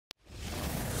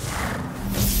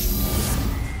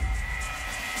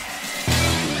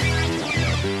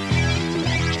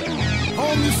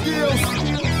skills.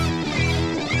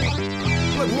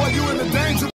 Look, boy, you in the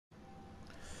danger.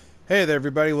 Hey there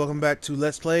everybody, welcome back to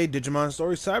Let's Play Digimon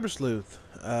Story Cyber Sleuth.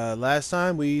 Last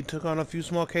time we took on a few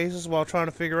small cases while trying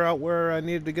to figure out where I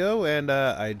needed to go, and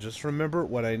I just remembered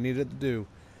what I needed to do.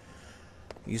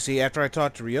 You see, after I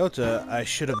talked to Ryota, I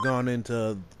should have gone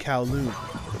into Kowloon.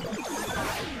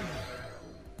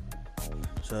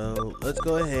 So let's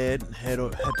go ahead and head to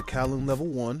Kowloon level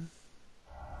 1.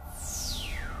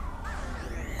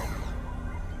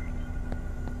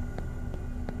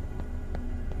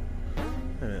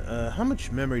 How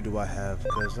much memory do I have?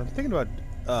 Because I'm thinking about...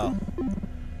 Oh.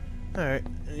 Alright,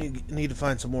 I need to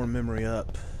find some more memory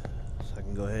up. So I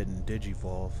can go ahead and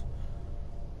digivolve.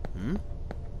 Hmm?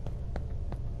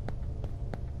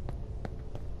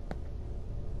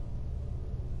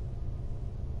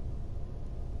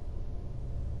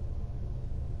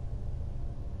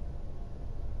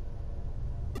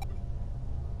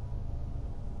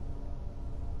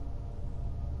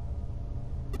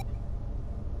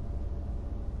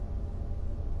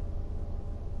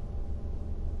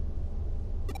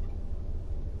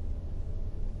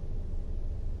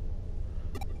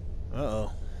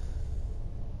 Uh-oh.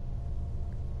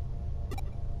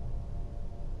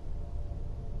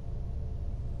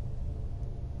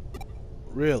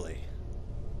 Really?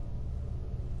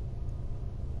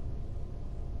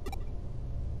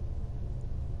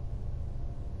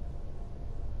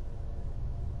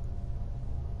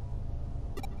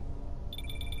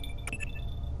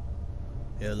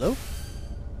 Hello?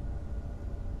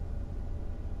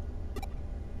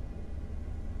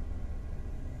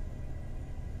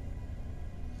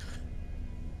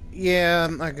 Yeah,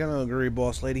 I'm not gonna agree,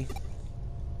 boss lady.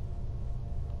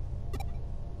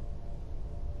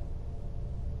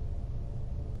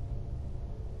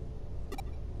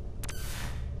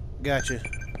 Gotcha.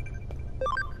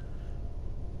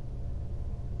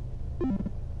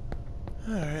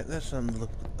 Alright, that's something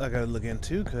I gotta look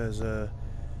into, because,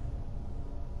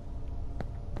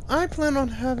 I plan on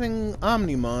having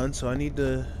Omnimon, so I need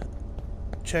to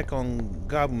check on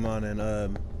Gabumon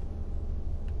and,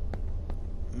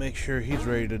 make sure he's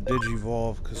ready to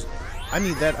digivolve, because I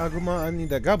need that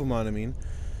Gabumon, I mean,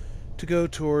 to go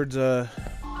towards,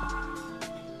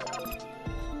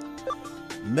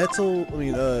 Metal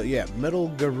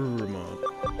Garurumon.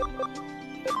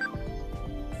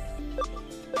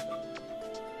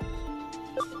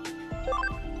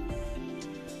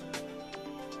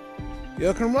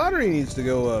 Your camaraderie needs to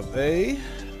go up, eh?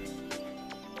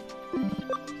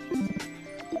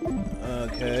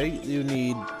 Okay, you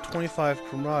need 25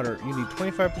 camaraderie. You need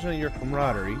 25% of your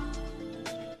camaraderie.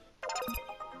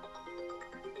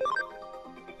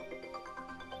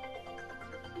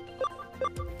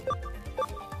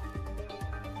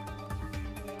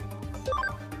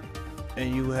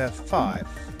 And you have 5.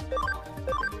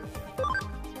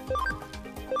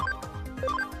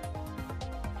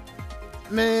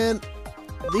 Man,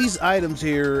 these items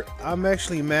here, I'm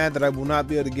actually mad that I will not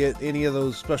be able to get any of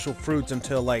those special fruits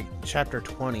until, like, chapter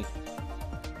 20.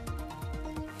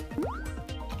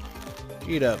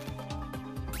 Eat up.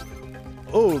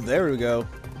 Oh, there we go.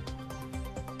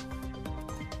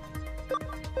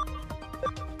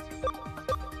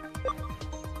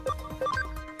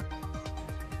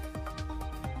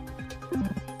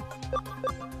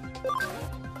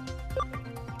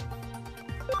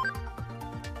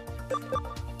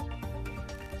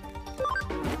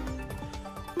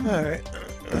 Alright.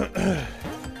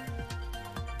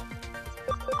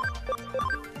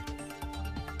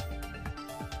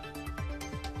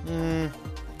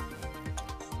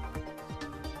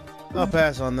 I'll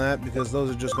pass on that because those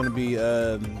are just going to be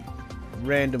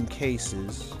random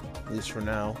cases, at least for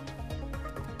now.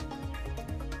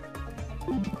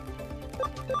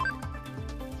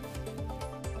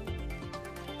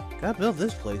 Gotta build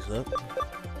this place up.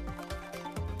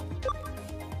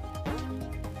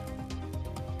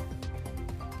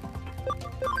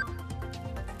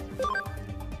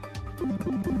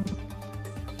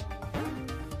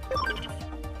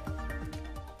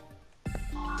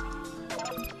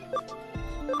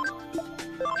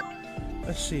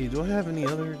 Let's see, do I have any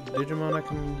other Digimon I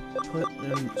can put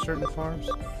in certain farms?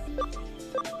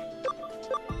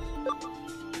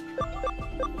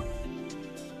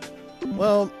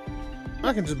 Well,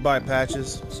 I can just buy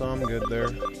patches, so I'm good there.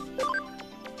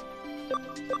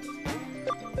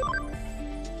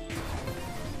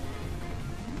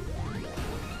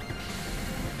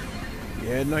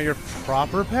 Yeah, know your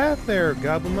proper path there,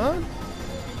 Gabumon.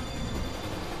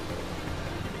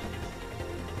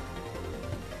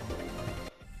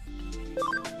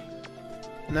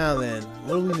 Now then,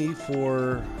 what do we need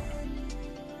for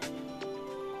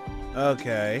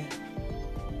Okay.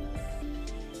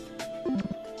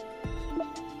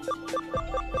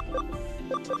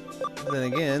 Then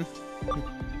again...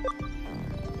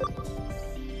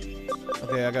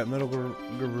 Okay, I got Metal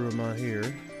Garurumon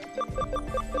here.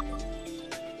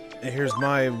 And here's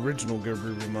my original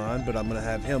Garurumon, but I'm gonna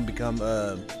have him become,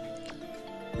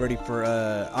 ready for,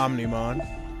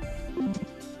 Omnimon.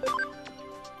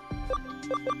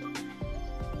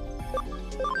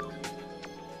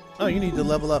 Oh, you need to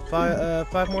level up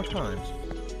five more times.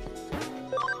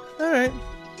 Alright.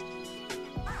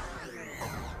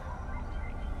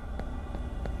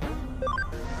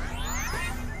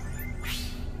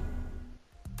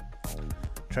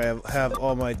 Try to have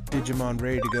all my Digimon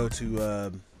ready to go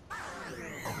to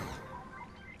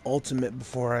Ultimate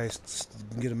before I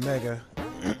get a Mega.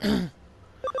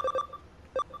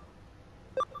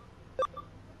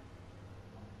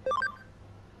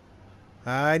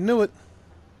 I knew it.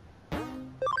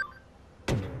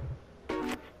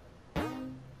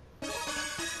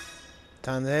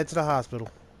 Time to head to the hospital.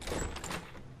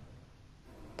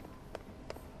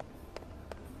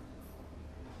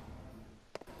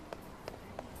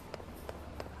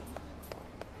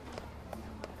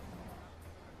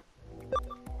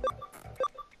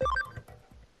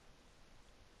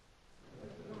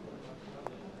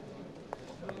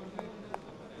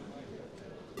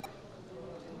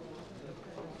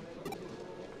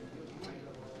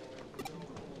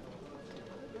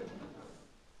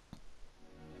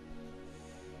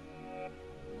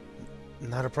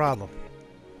 Not a problem.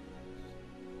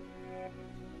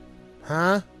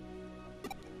 Huh?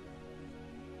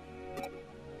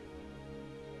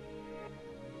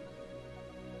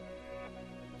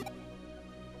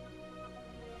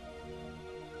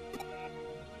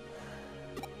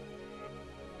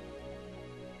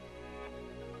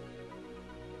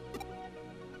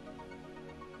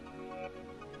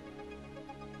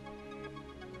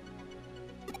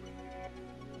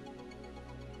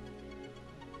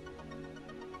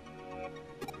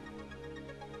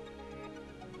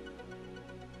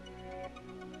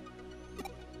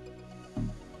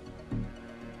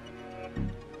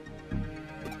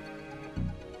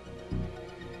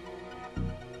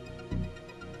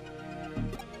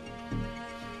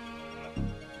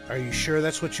 Are you sure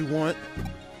that's what you want?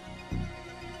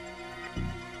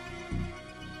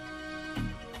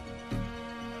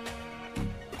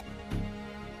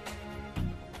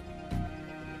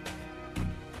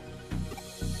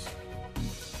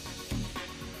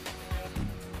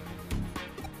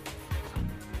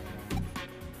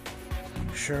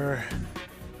 Sure.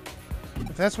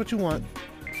 If that's what you want.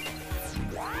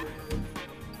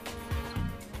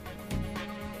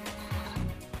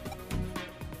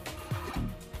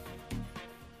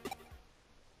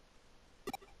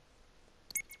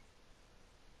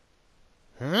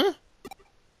 Huh?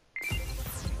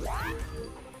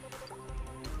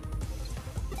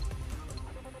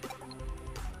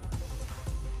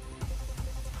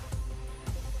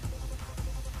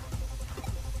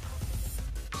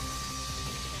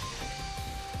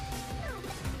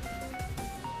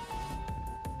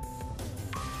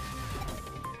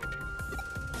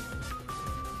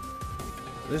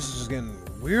 This is just getting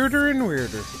weirder and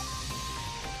weirder.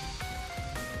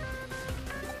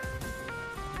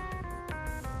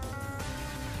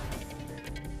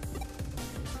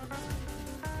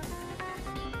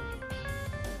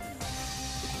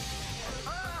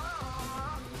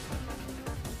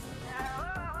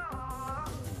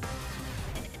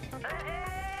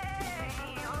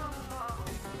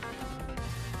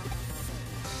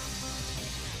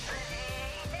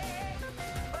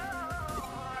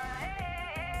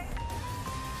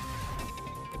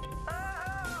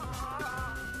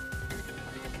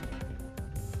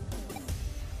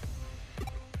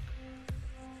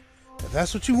 If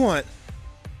that's what you want,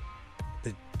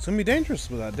 it's gonna be dangerous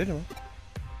without Digimon.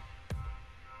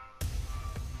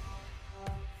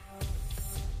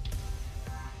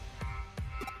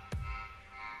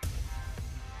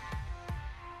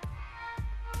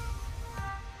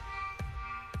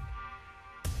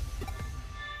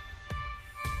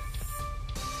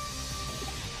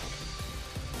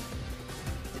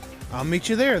 I'll meet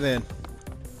you there then.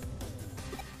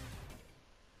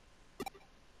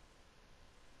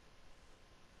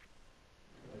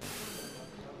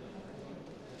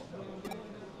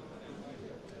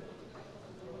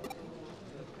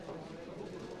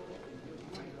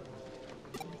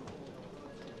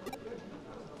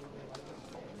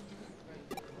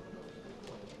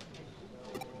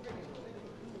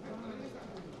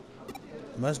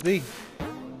 Must be.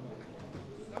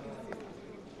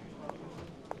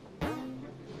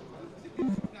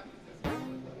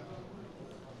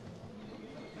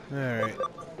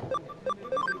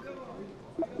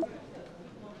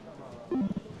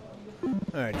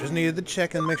 needed to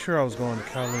check and make sure I was going to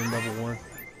Kowloon level 1.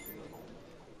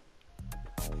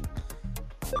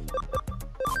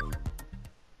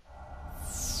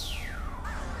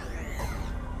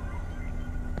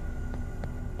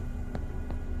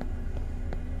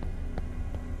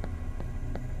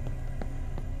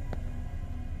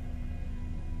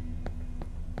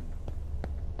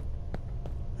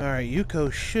 Alright,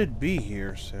 Yuko should be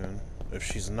here soon, if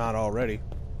she's not already.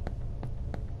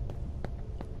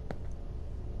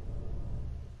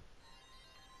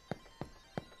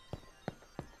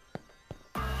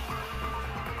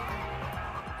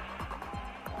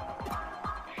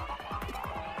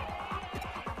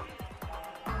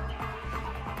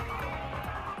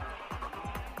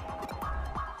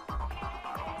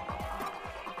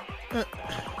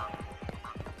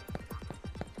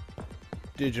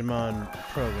 Digimon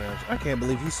programs. I can't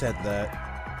believe he said that.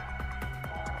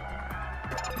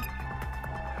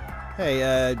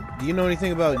 Hey, do you know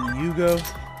anything about Yugo?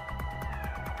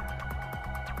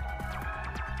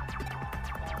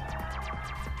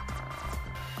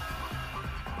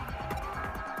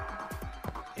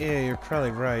 Yeah, you're probably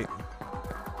right.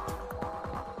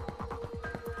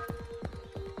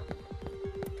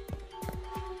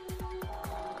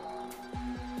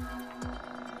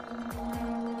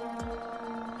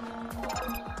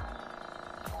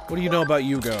 What do you know about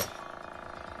Yugo?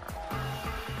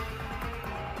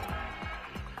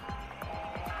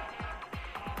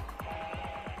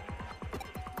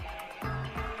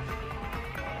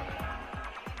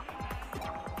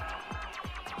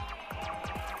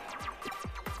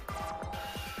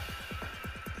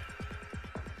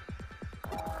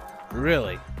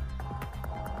 Really?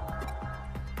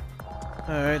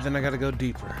 Alright, then I gotta go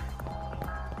deeper.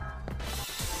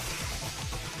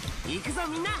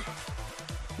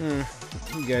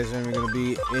 You guys aren't gonna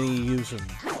be any use of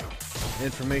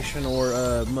information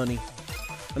or money.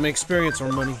 I mean, experience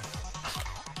or money.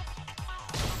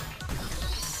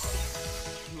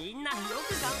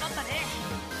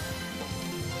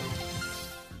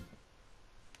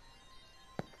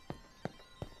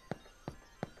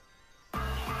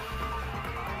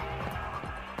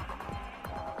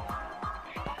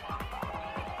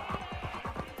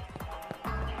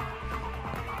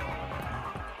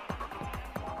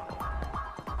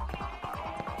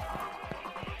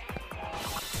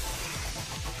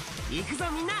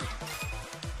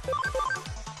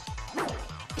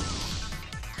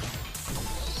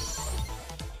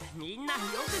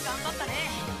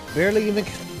 Barely even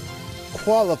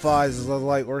qualifies as a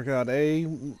light workout, eh,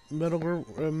 Metal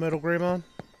Greymon?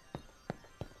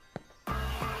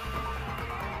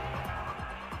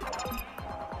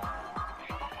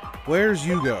 Where's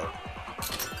Yugo?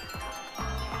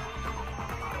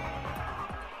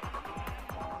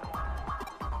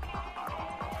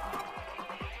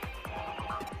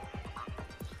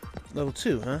 Level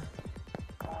 2, huh?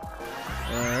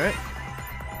 Alright.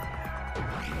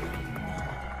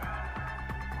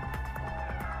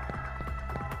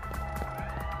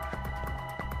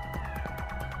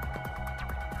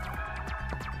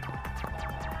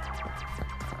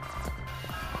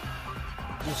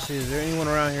 Let's see, is there anyone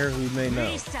around here who may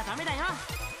know?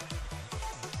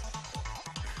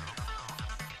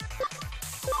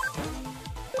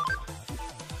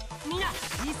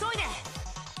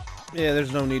 Yeah,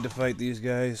 there's no need to fight these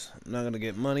guys. I'm not gonna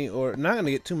get money or not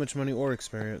gonna get too much money or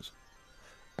experience.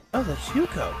 Oh, that's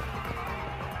Yuko.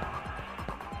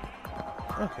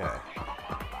 Okay.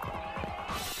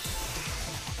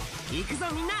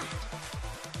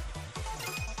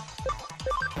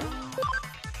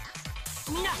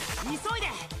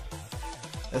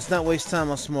 Let's not waste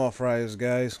time on small fries,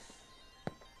 guys.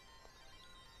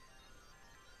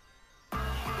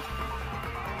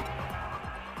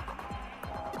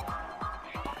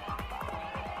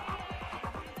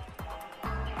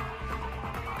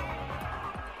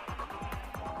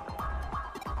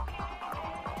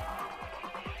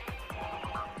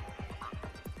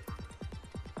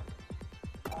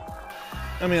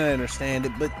 I mean, I understand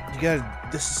it, but you gotta,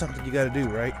 this is something you gotta do,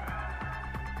 right?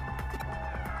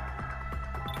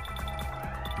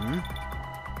 Hmm?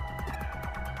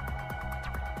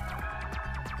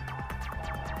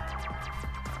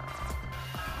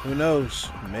 Who knows?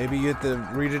 Maybe you have to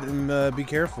read it and be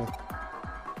careful.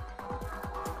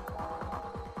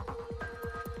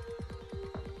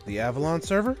 The Avalon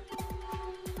server?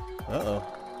 Uh-oh.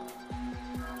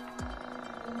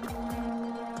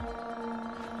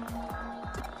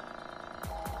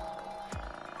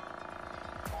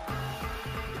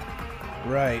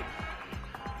 Right.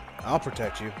 I'll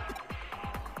protect you.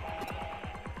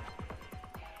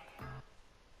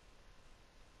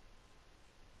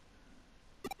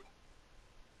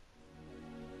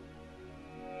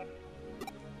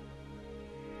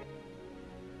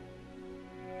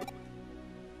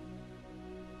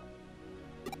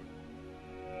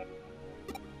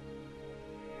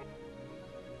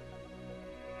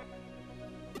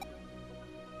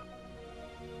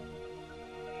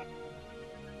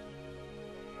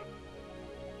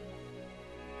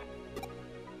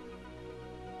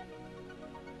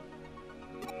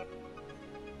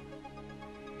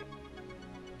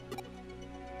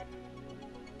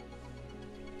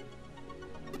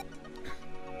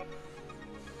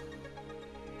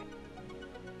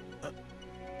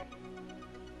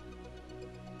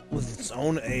 with its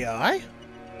own AI?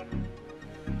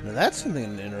 Now that's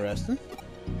something interesting.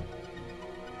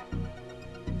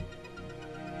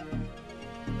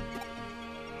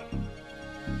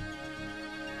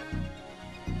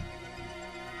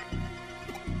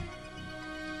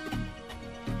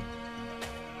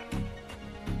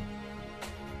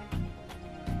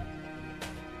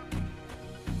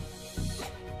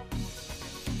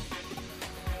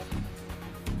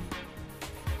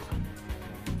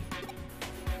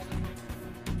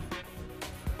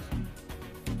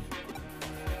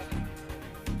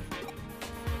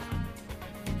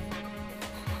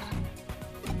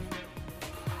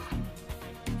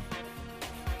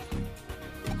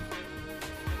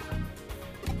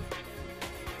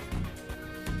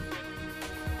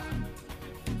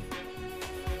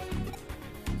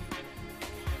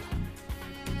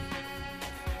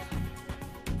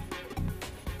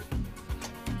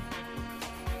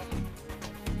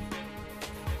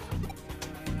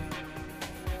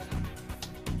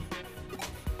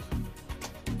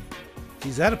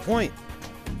 He's at a point.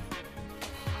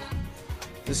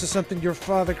 This is something your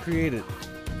father created.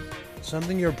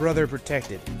 Something your brother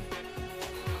protected.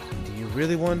 Do you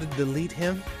really want to delete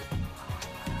him?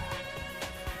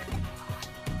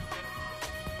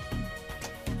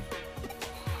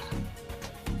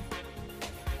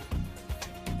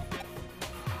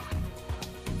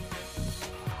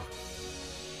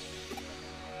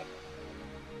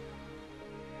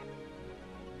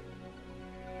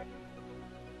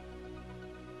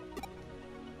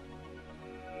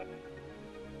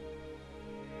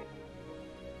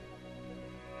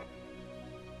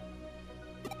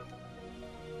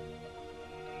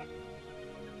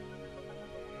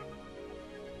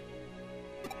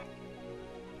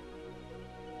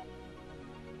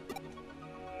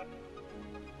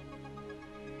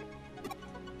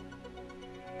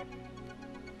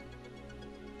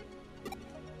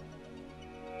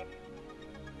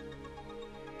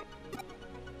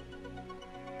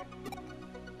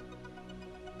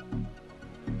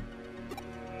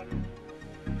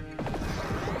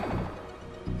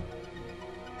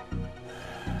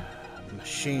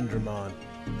 Digimon.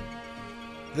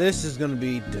 This is going to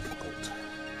be difficult.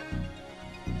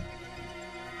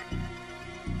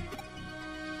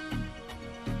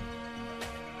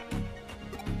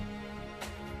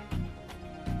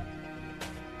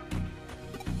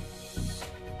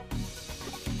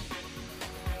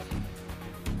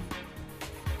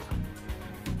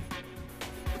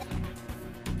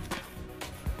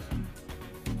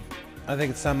 I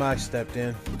think it's time I stepped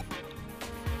in.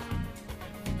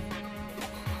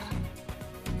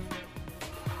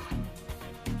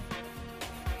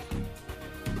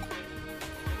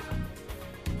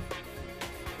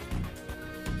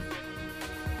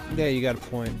 Yeah, you got a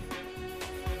point.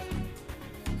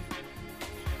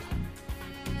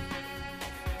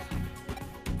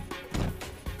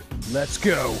 Let's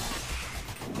go.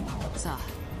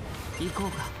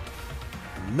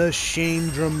 Machine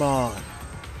Dramon.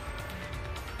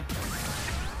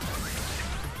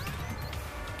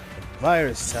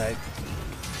 Virus type.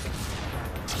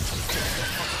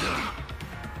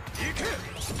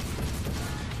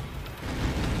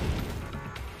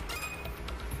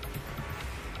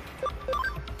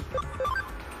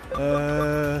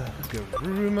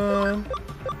 Garurumon.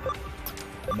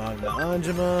 Magna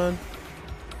Angemon.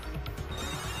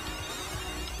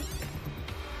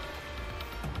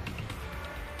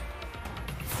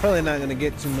 Probably not gonna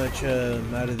get too much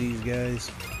out of these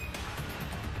guys.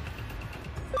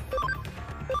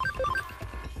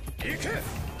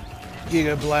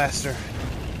 Giga Blaster.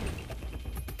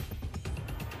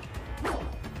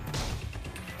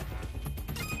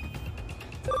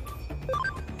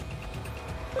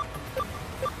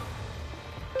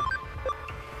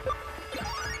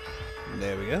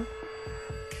 There we go.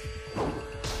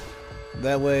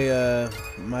 That way,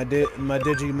 my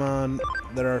Digimon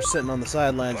that are sitting on the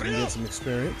sidelines can get some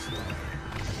experience.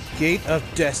 Gate of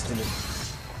Destiny.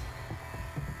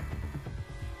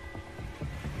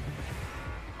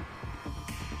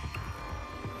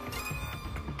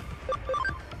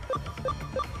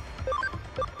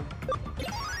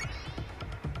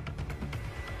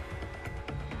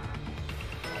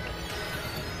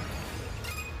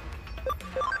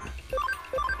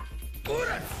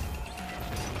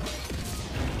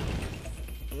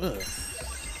 Ugh.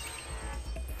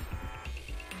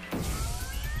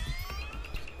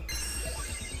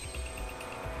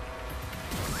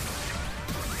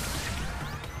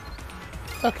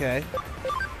 Okay.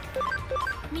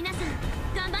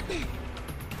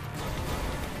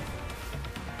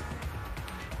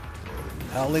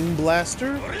 Howling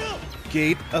Blaster,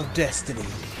 Gate of Destiny.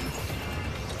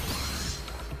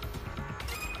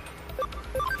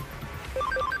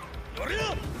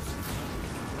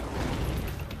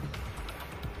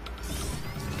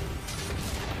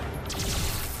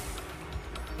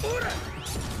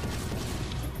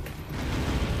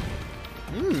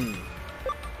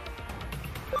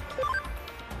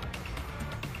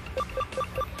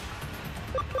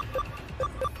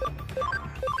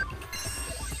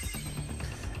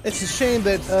 It's a shame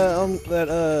that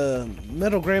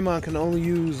Metal Greymon can only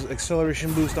use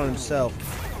acceleration boost on himself.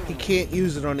 He can't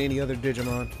use it on any other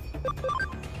Digimon.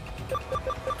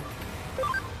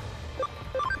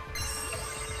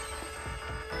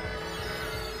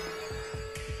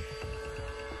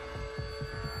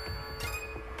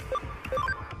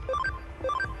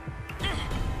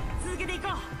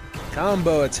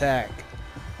 Combo attack.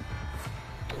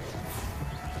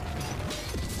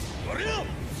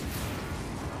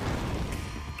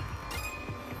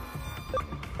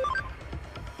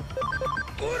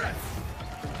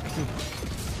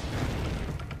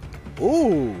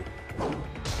 Ooh,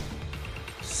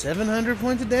 700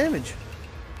 points of damage.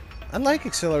 I like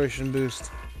acceleration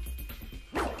boost.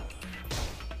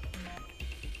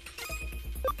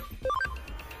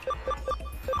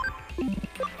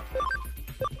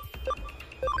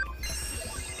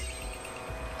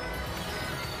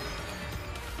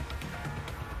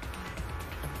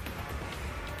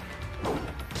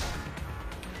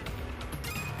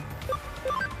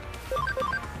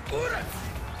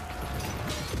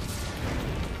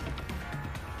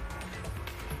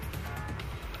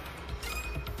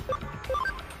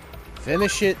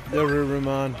 Finish it,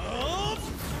 Garurumon.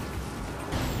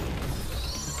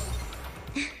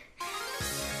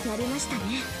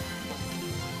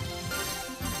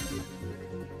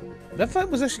 That fight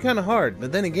was actually kind of hard,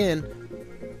 but then again,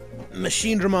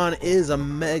 Machine Dramon is a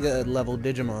mega level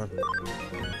Digimon.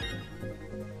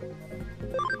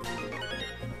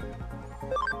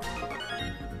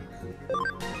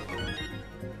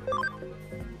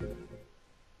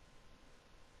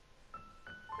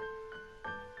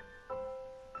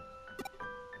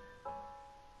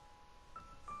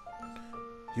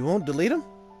 You won't delete him?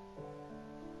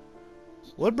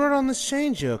 What brought on this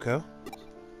change, Yoko?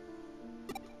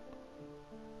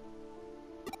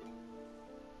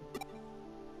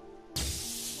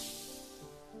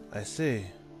 I see.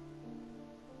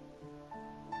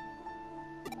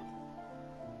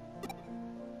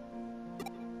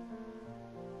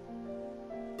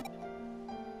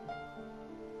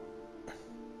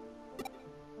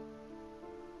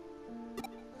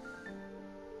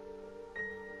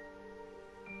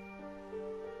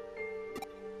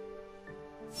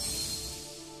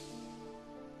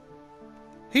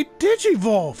 He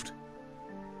digivolved!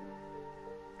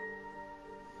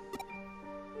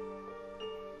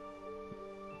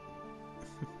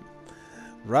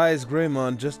 Rise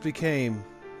Greymon just became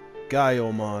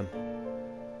Gaiomon.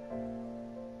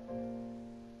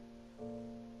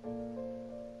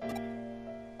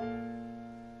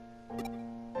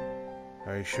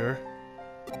 Are you sure?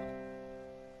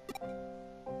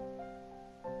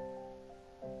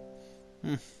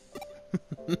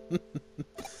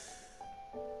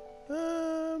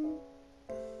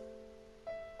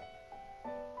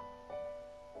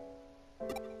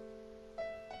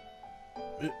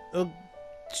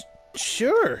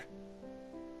 Sure.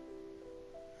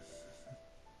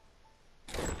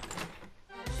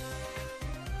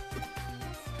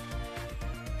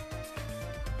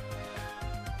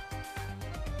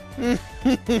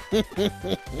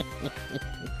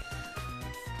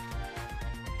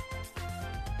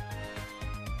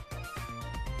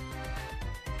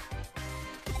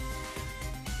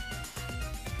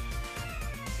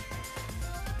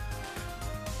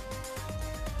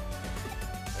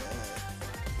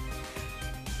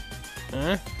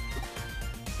 Huh?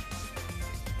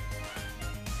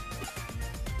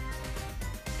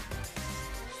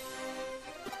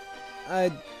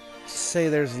 I'd say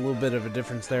there's a little bit of a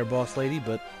difference there, boss lady,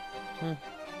 but...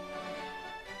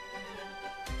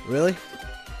 Really?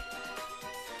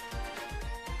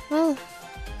 Well...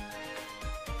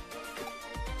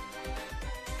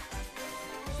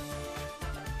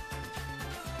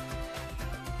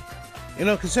 You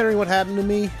know, considering what happened to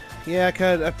me, yeah,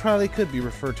 I probably could be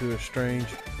referred to as strange.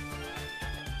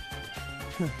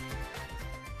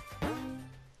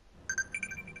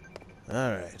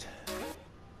 Alright.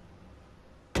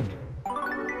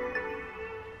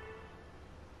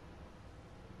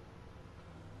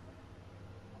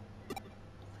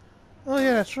 Oh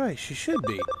yeah, that's right, she should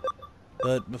be.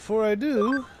 But before I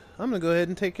do, I'm gonna go ahead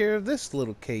and take care of this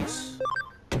little case.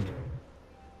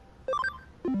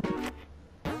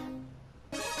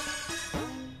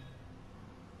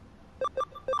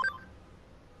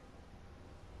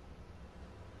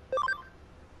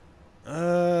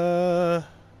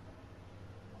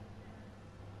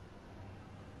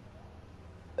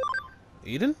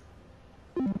 Eden?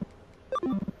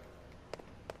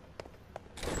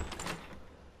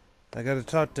 I gotta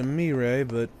talk to Mirai,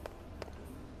 but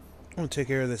I'm gonna take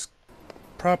care of this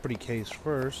property case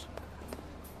first.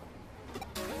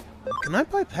 Can I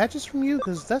buy patches from you?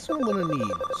 Because that's what I'm going to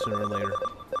need sooner or later.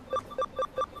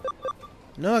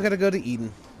 No, I gotta go to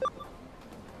Eden.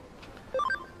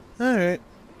 Alright.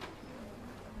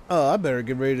 Oh, I better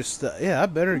get ready to I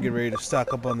better get ready to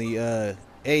stock up on the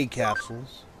A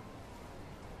capsules.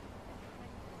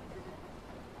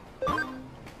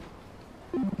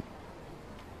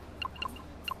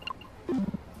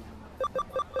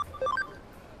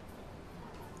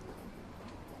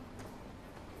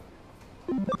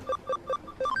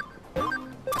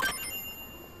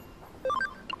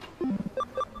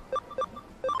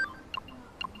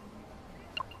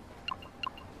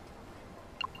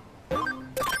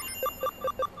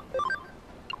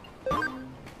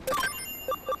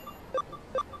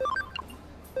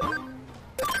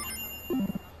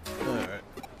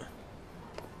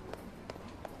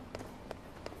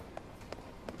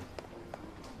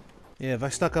 Yeah, if I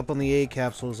stock up on the A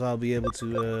capsules, I'll be able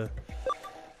to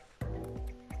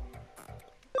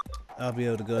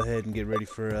go ahead and get ready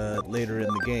for later in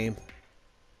the game.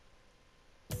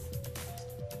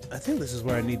 I think this is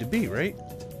where I need to be, right?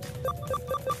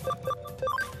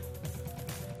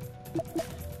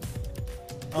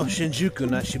 Oh, Shinjuku,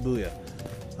 not Shibuya.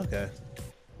 Okay.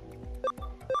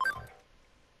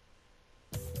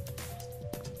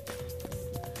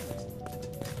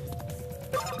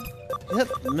 Yep,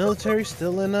 the military's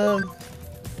still out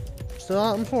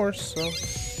in force, so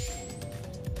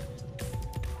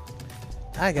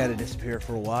I gotta disappear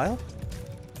for a while.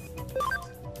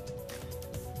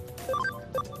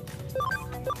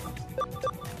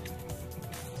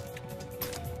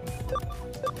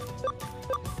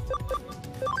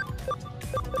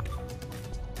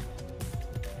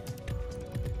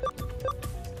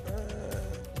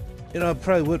 You know, I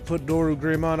probably would put Doru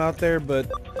Greymon out there, but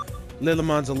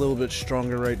Lilymon's a little bit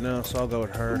stronger right now, so I'll go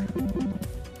with her.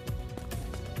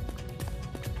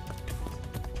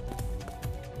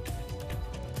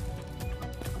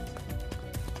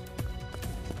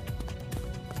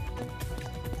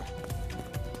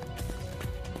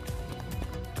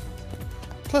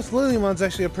 Plus, Lilymon's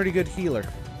actually a pretty good healer.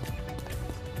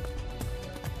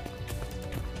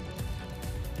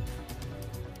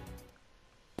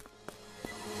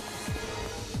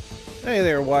 Hey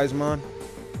there, Wisemon.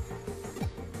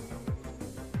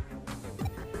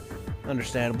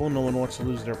 Understandable, no one wants to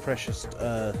lose their precious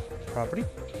property.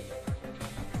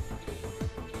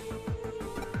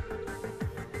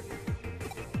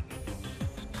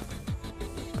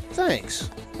 Thanks.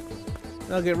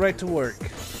 I'll get right to work.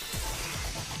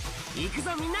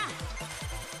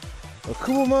 A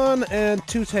Kumamon and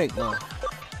 2 Tankmon.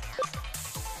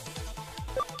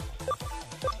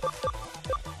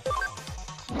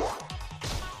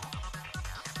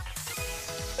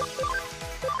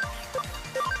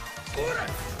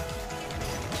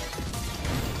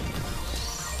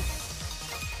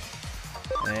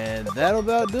 And that'll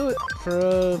about do it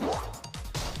for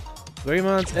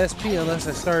Greymon's SP, unless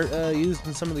I start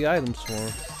using some of the items for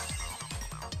him.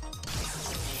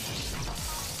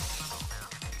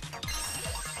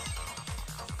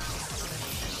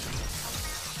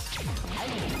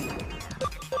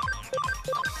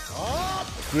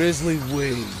 Grizzly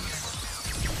Wings.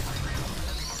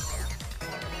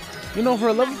 You know, for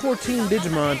a level 14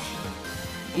 Digimon,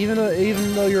 even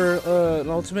though you're an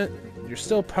ultimate, you're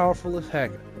still powerful as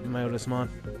heck, Myotismon.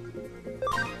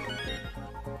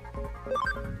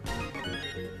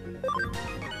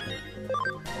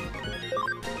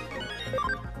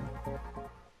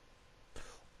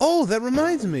 Oh, that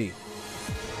reminds me.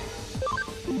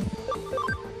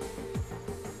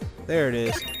 There it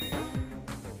is.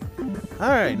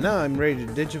 Alright, now I'm ready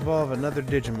to Digivolve another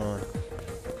Digimon.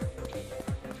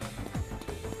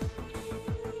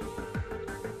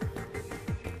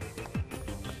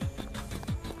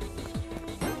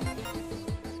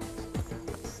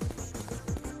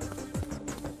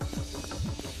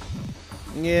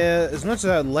 Yeah, as much as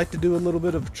I'd like to do a little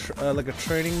bit of like a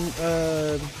training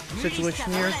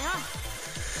situation here,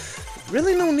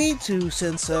 really no need to,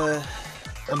 since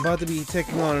I'm about to be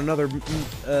taking on another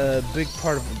big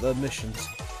part of the missions.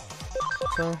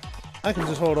 So, I can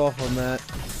just hold off on that.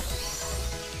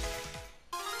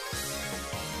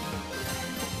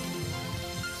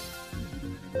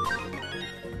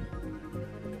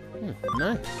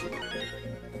 Nice.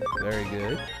 Very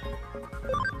good.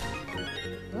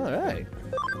 Alright.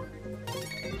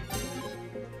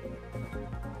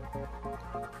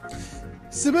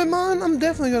 Simimon, I'm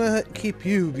definitely gonna keep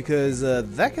you because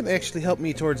that can actually help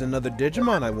me towards another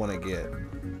Digimon I want to get.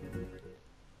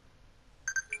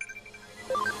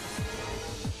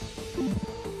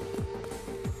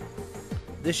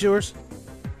 This yours?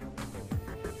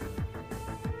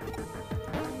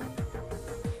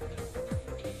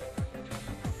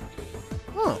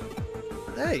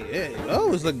 Hey,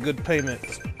 oh, it's a good payment.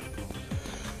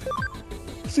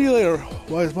 See you later,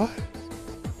 wise boy.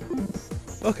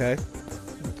 Okay.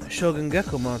 Shogun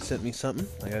Gekomon sent me something.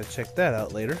 I gotta check that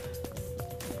out later.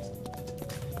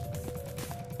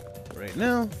 Right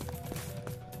now,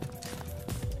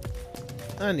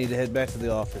 I need to head back to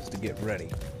the office to get ready.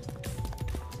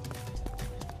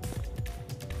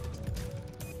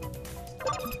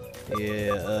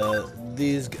 Yeah,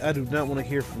 I do not want to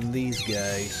hear from these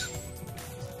guys.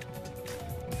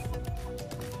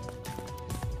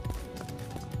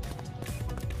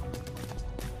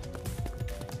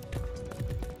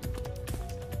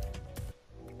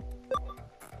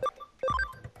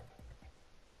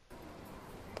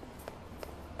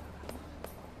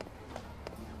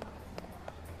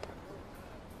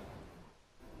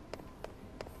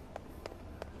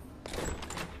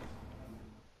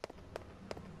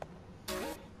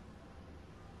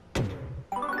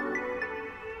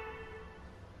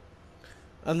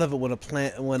 I love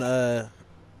it when a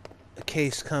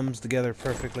case comes together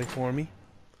perfectly for me.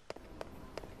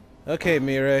 Okay,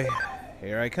 Mirai,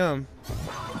 here I come.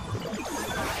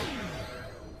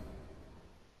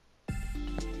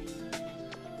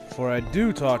 Before I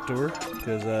do talk to her,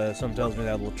 because something tells me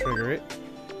that will trigger it,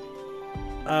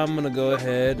 I'm gonna go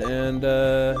ahead and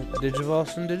Digivolve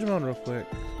some Digimon real quick.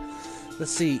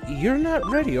 Let's see, you're not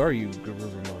ready, are you,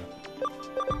 Garurumon?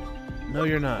 No,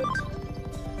 you're not.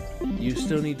 You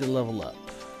still need to level up.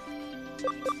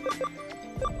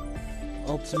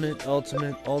 Ultimate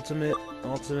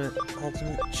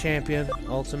champion.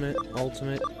 Ultimate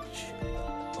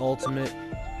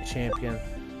champion.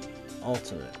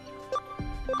 Ultimate.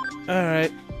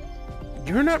 Alright.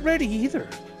 You're not ready either.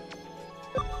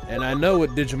 And I know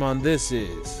what Digimon this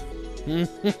is.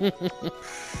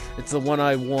 It's the one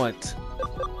I want.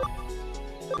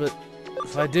 But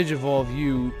if I Digivolve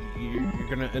you, you're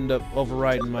gonna end up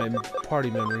overriding my party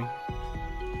memory.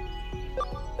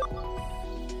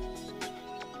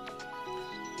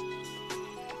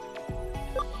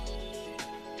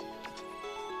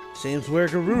 Seems where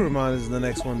Garurumon is the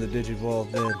next one to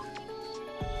Digivolve then.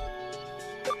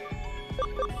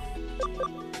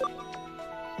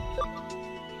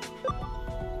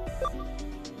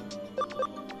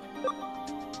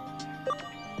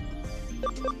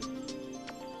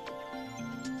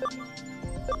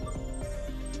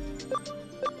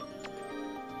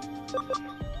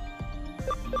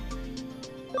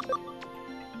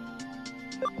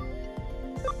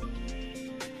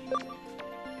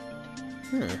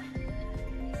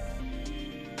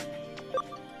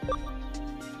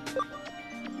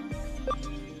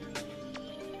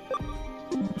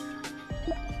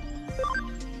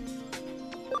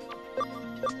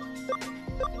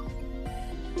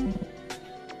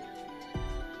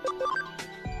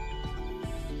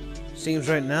 Seems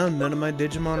right now none of my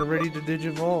Digimon are ready to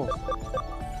Digivolve.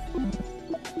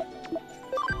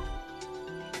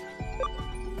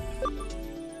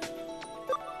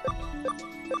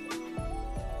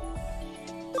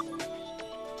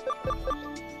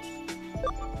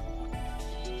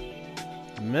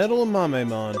 Metal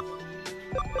Mamemon.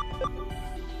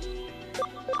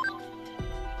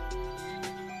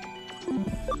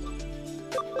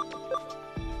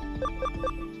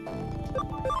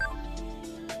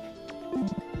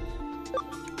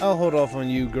 I'll hold off on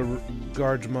you,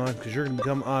 Gardner, because you're going to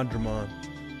become Andromon.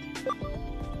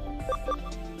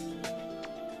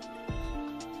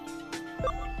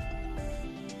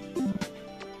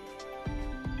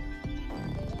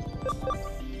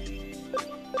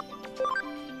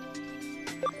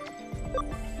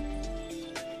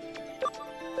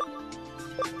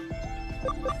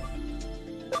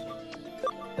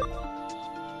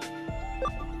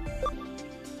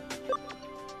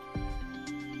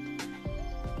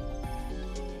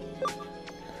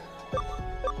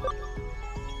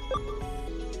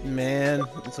 Man,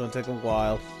 it's gonna take a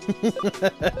while.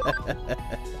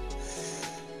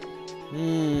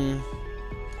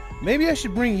 Maybe I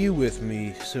should bring you with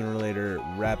me sooner or later,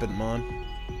 Rapidmon.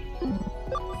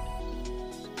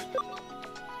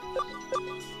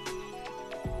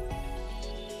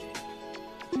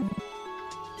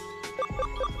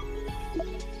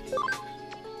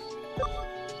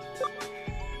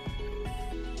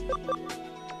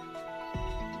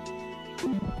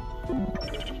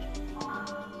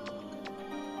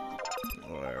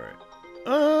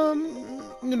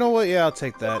 You know what? Yeah, I'll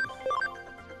take that.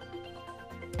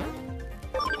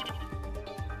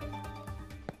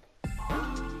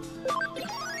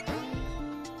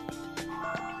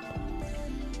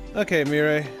 Okay,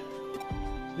 Mirai.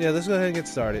 Yeah, let's go ahead and get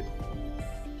started.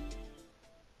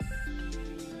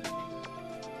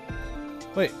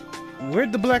 Wait,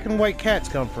 Where'd the black and white cats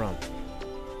come from?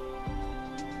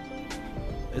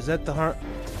 Is that the heart?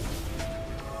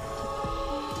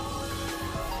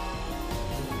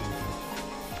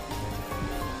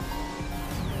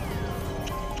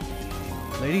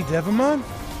 Lady Devamon?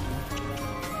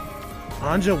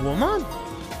 Anja Woman?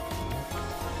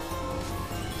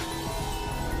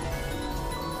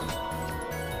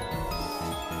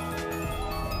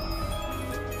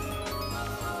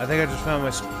 I think I just found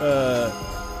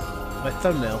my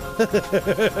thumbnail.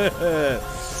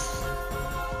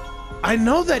 I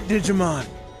know that Digimon!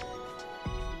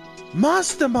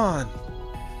 Mastermon!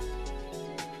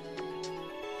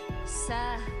 さ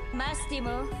あ、マスティ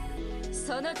も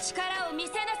その力を見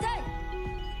せなさい。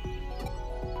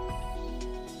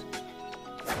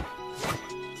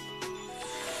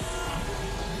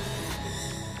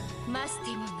マステ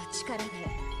ィモンの力で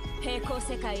平行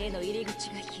世界への入り口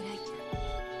が開いた。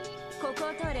ここ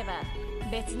を通れば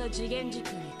別の次元時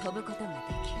空に飛ぶことがで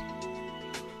きる。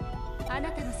あな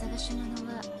たの探し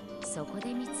物はそこ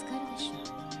で見つかるでし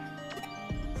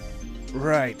ょう。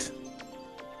 Right.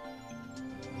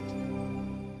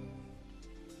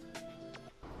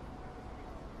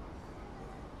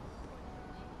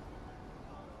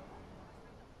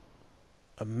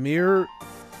 A mirror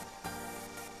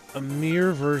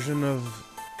version of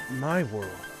my world.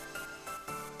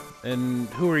 And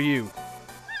who are you?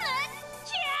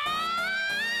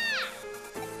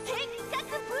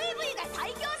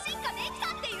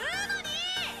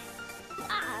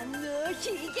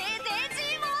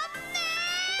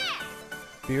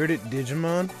 Bearded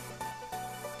Digimon?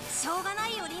 しょうがな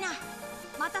いよリナ。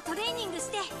またトレーニング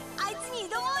してあいつに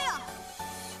挑もうよ。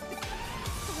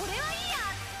それはいい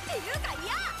やっていうか嫌。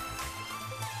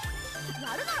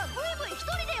やるならブイブイ一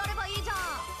人でやればいいじゃん。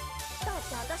だっ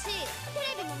て私テ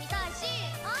レビも見たいし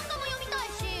漫画も読みたい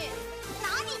し。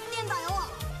何言ってんだよ。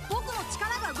僕の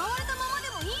力が奪われたままで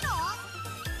もいいの？は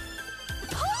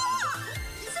あ！そ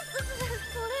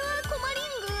れはコマリン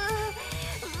グ。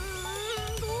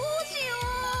どうしよ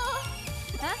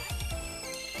う。え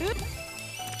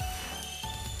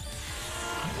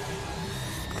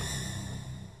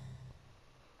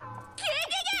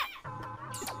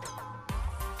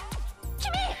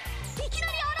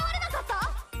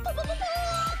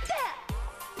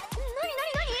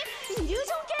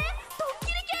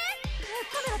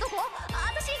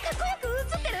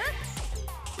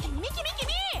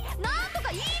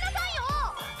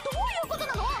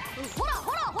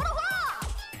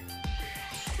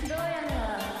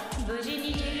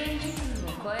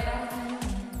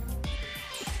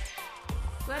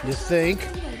？You think?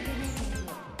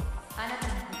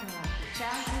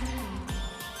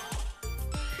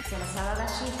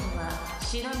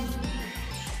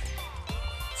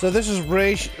 So this is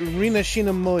Rina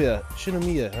Shinomiya,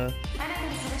 huh?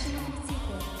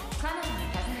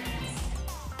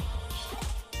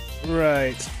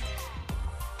 Right.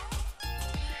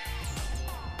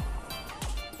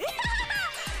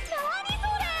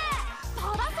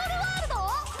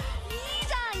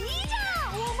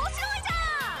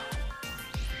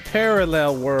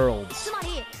 Parallel worlds. つま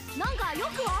りなんかよ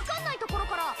くわかんないところ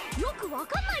からよくわ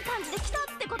かんない感じで来たっ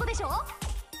てことでしょ。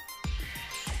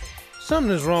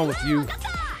 Something is wrong with you. 本当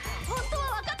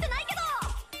はわかってないけど、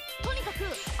とにかく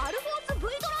アルフォース V ド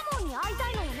ラモンに会いた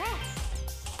いのよね。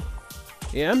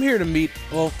 Yeah, I'm here to meet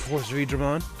Force Digimon. で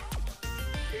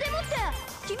もって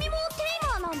君もテイマ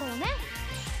ーなんだよね。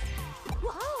わお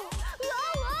わおわお、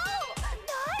ナイ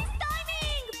スタイ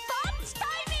ミング、バッチタイ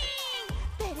ミング。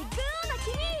ベリグーな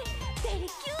君、ベリ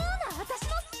キューな私の助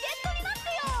っ人になって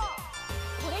よ。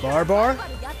これからバルバ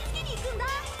ルやっつけに行くんだ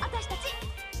私たち。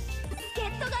助っ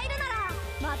人がいるなら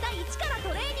また一からト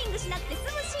レーニングしなくて済む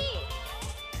し。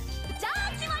じゃあ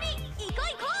決まり、行こう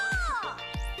行こう。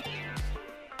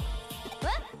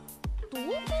どこへっ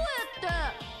て、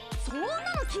そんなの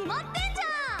決まってんじゃん。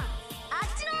あっ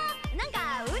ちのなんか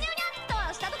うにゃうにゃ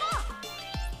っとしたとこ。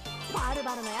バル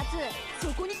バルのやつ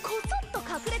そこにこそっと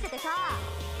隠れててさ、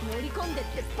乗り込んでっ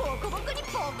てボコボコに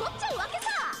ボコっちゃうわけさ。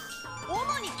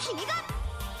主に君が。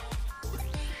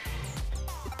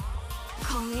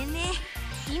ごめんね、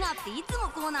今っていつも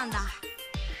こうなんだ。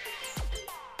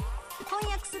翻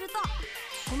訳すると、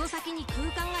この先に空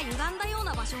間が歪んだよう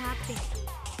な場所があって、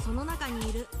その中に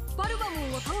いるバルバモ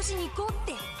ンを倒しに行こう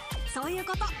って、そういう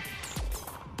こと。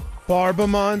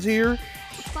 Barbamon's here?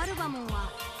 バルバモンは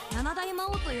七大魔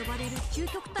王と呼ばれる究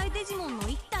極体デジモンの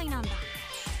一体なんだ。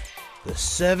 The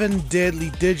seven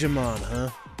deadly Digimon,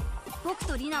 huh? 僕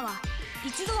とリナは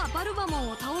一度はバルバモン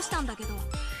を倒したんだけど、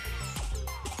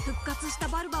復活した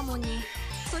バルバモンに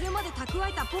それまで蓄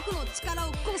えた僕の力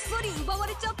をこっそり奪わ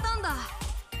れちゃったんだ。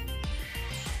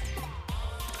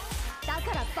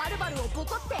バルバルをボ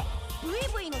コってブイ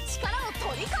ブイの力を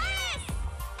取り返す。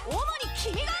主に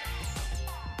君が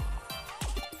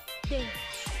で、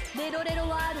レロレロ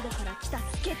ワールドから来た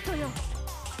助っ人よ。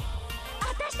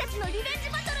私たちのリベンジ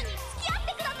バトルに付き合っ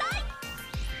てください。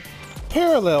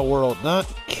 Parallel world, not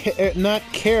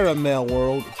caramel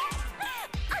world.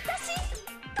 私、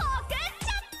溶けち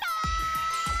ゃっ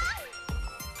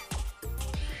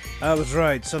た。 I was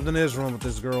right. Something is wrong with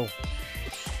this girl.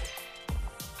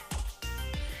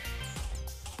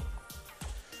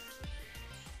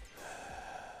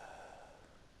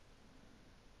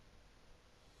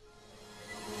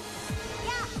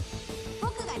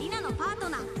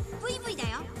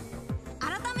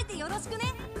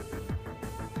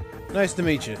 Nice to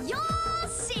meet you. よ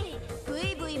ーし、ブ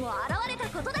イブイも現れた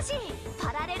ことだし、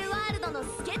パラレルワールドの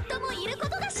助っ人もいるこ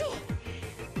とだし、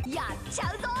やっち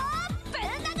ゃうぞー、ぶん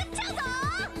殴っちゃうぞ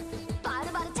ー。バ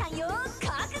ルバルちゃんよ、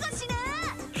覚悟しな。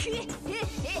へへへ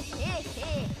へ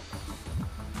へ。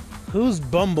 Who's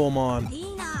Bumblemon? リ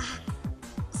ーナ、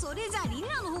それじゃリ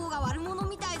ナの方が悪者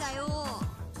みたいだよ。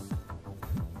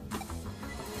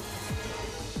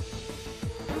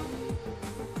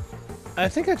I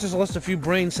think I just lost a few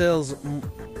brain cells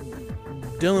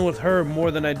dealing with her more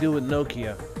than I do with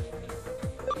Nokia.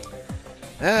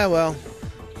 Ah, well.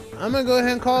 I'm gonna go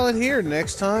ahead and call it here.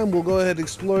 Next time, we'll go ahead and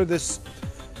explore this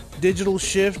digital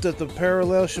shift of the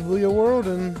parallel Shibuya world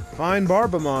and find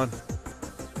Barbamon.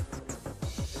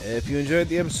 If you enjoyed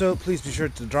the episode, please be sure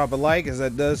to drop a like, as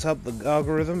that does help the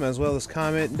algorithm, as well as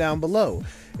comment down below.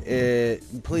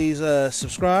 Please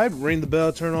subscribe, ring the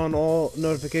bell, turn on all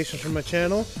notifications from my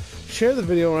channel. Share the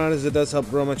video around, as it does help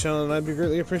grow my channel, and I'd be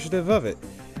greatly appreciative of it.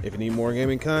 If you need more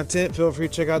gaming content, feel free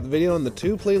to check out the video on the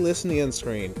 2 playlists in the end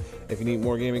screen. If you need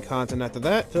more gaming content after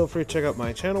that, feel free to check out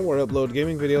my channel, where I upload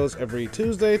gaming videos every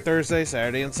Tuesday, Thursday,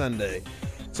 Saturday, and Sunday.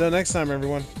 Till next time,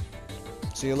 everyone.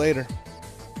 See you later.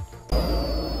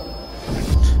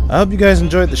 I hope you guys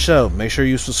enjoyed the show. Make sure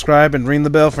you subscribe and ring the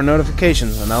bell for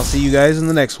notifications, and I'll see you guys in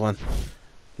the next one.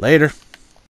 Later.